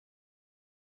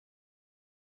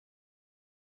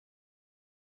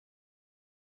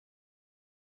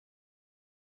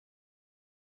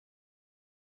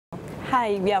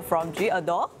Hi, we are from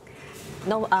Adore.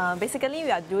 Basically,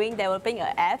 we are developing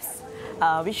apps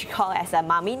which we call as a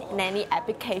mommy nanny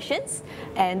applications,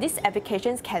 and these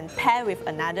applications can pair with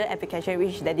another application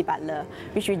which is Daddy Butler,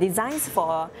 which we designed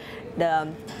for the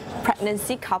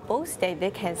pregnancy couples that they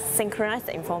can synchronize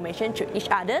the information to each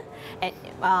other,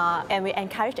 and we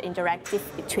encourage the interactive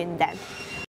between them.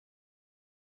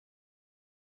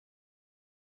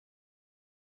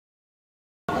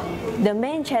 The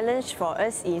main challenge for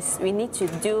us is we need to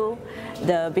do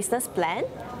the business plan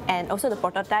and also the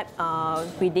prototype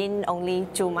within only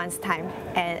 2 months' time.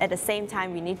 And at the same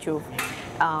time, we need to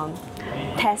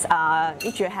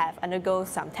need to have undergo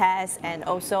some tests and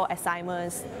also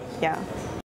assignments. Yeah.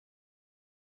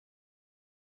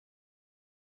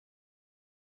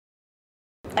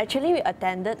 Actually, we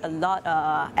attended a lot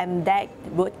MDEC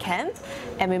bootcamp,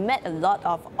 and we met a lot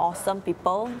of awesome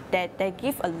people that they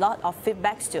give a lot of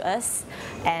feedbacks to us,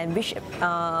 and which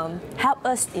help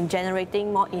us in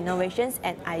generating more innovations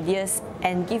and ideas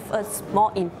and give us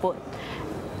more input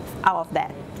out of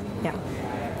that. Yeah.